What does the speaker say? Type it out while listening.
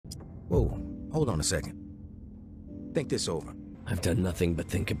Whoa, hold on a second. Think this over. I've done nothing but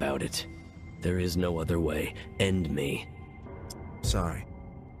think about it. There is no other way. End me. Sorry,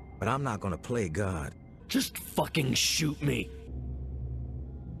 but I'm not gonna play God. Just fucking shoot me!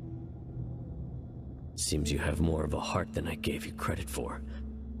 Seems you have more of a heart than I gave you credit for.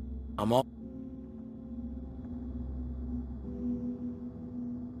 I'm all...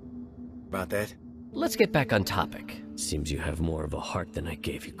 About that? Let's get back on topic. Seems you have more of a heart than I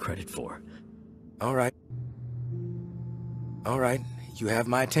gave you credit for. Alright. Alright, you have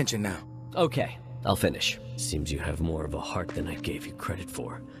my attention now. Okay, I'll finish. Seems you have more of a heart than I gave you credit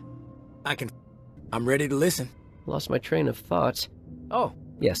for. I'm ready to listen. Lost my train of thought. Oh,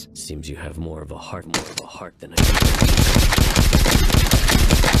 yes. Seems you have more of a heart than I gave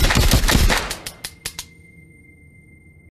you.